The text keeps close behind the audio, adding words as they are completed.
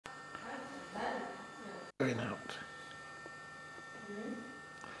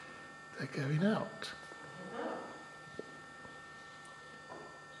They're going out.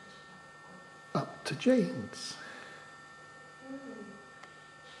 Up to Jane's.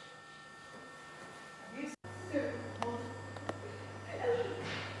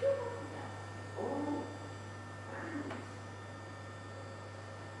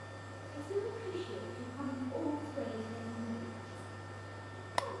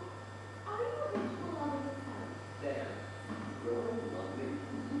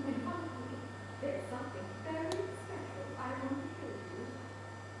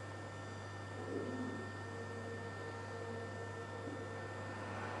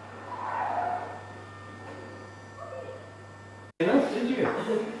 Enough, did you?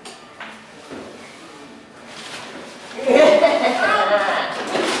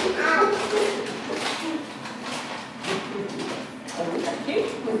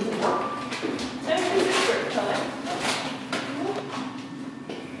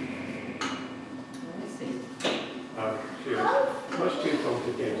 Much too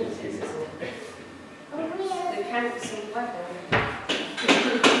complicated. The council weather.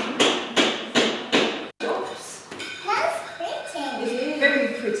 It's very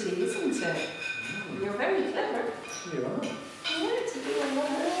pretty, isn't it? You're very clever. You are. Yeah, to do all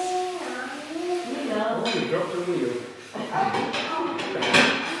that. Oh, you dropped a wheel.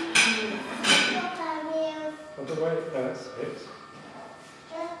 Other way, that's it.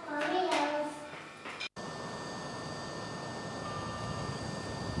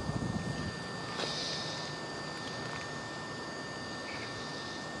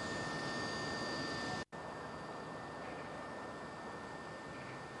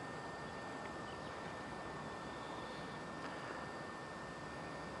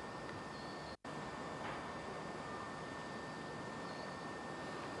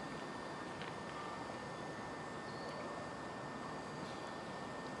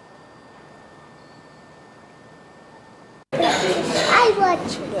 I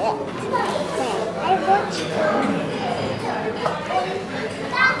watched it. I watched it.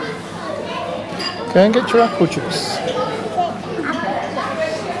 Go and get your apple juice.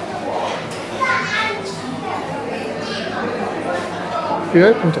 You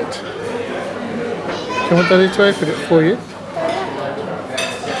opened it. Do you want Daddy to open it for you?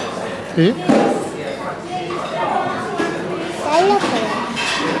 Do you?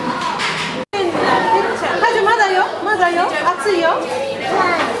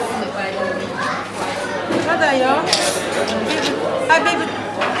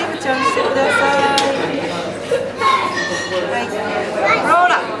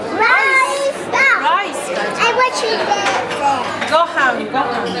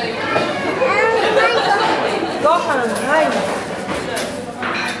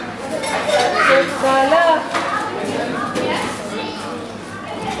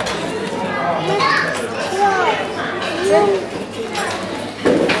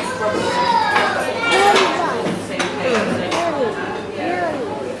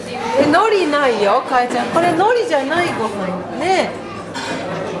 Nori ないよ、かえちゃん。これnoriじゃないご飯ね。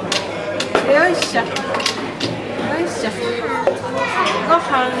よいしょ。よいしょ。ご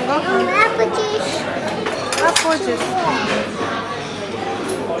飯、ご飯。アップルジュース。アップルジュース。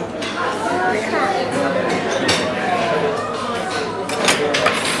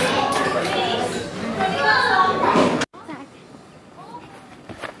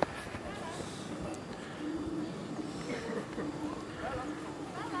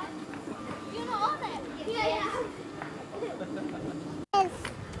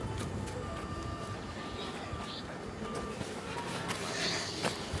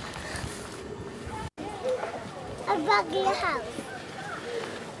A buggy house.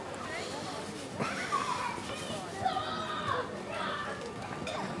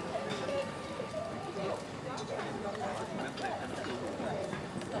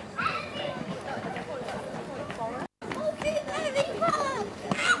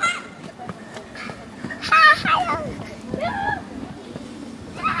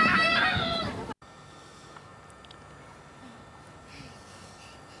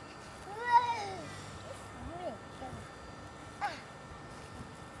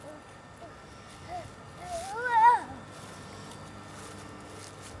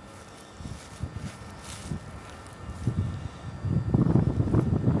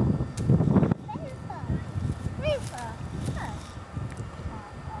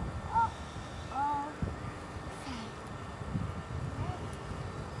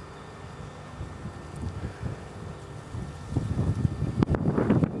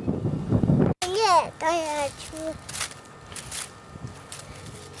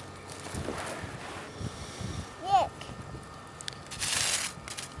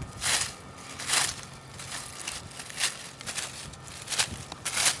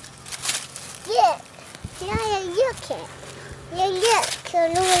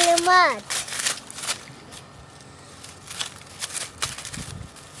 the mud.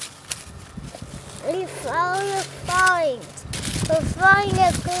 We found a find. We find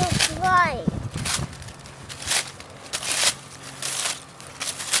a good find.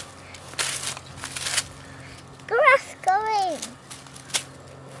 Grass going.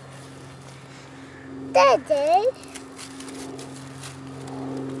 Daddy.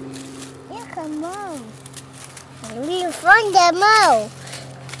 You come on. We find the mole.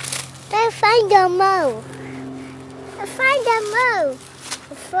 They find the mole. I find the mole.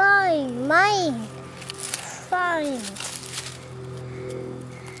 Find mine. Find.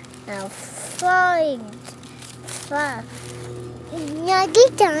 Now find. Now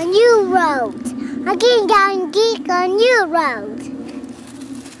get on a new road. Again down get on a new road.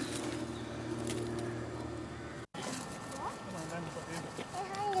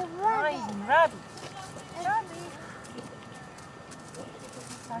 Rabbit.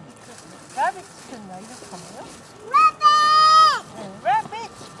 Rabbits can ride a camel. Rabbit!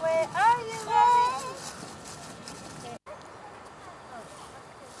 Rabbits, where are you, rabbits?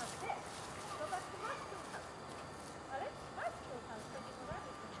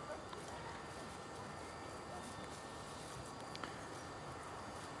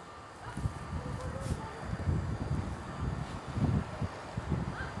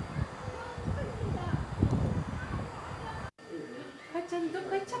ちゃんどこ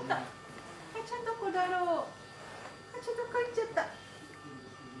行っちゃった。かちゃんどこだろう。かちゃんどこ行っちゃった。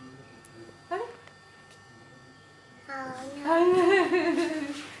あれ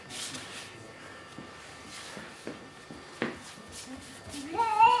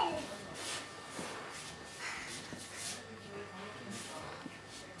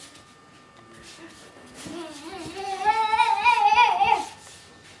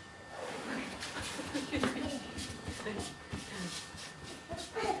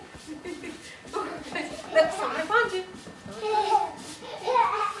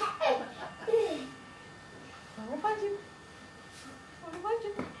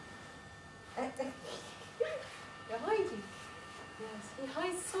？He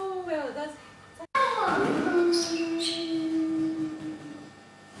hides so well. That's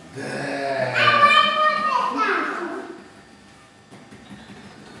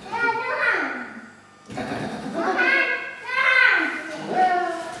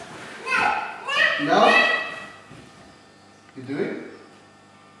No? You do it?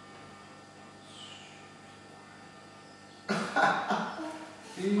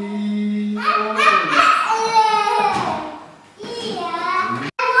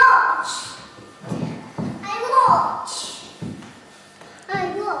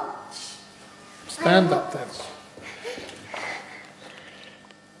 Stand up then.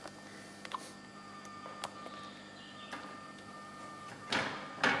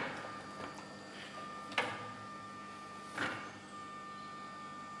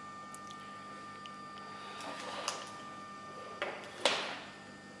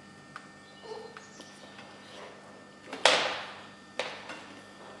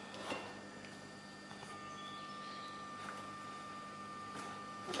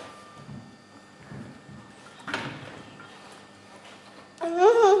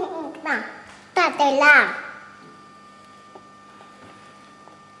 Tatela.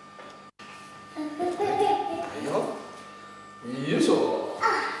 Eso.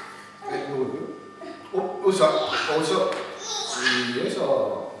 Usa. Eso.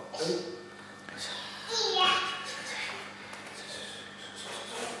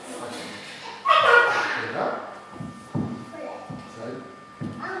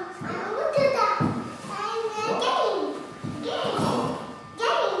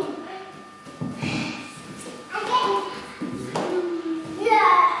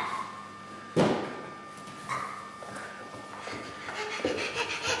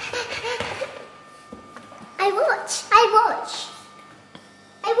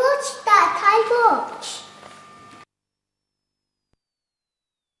 I watch that. I watch.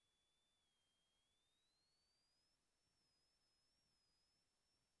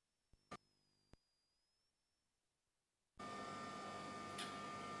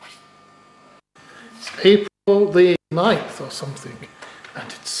 It's April the 9th or something,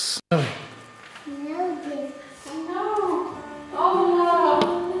 and it's snowing. no. Oh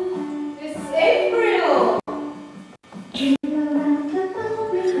no. It's April.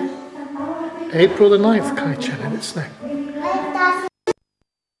 April the 9th, Kai-chan, and it's snowing.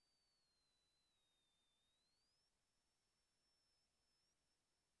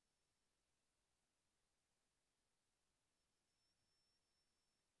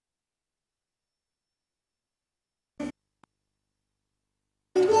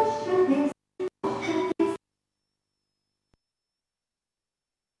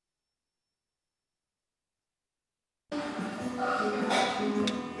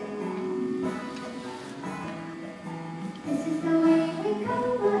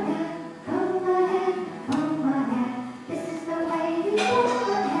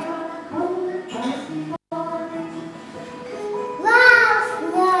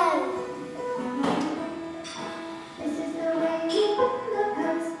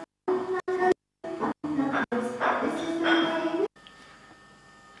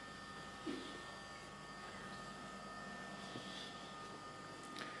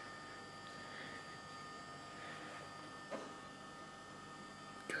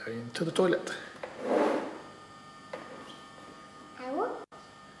 into the toilet.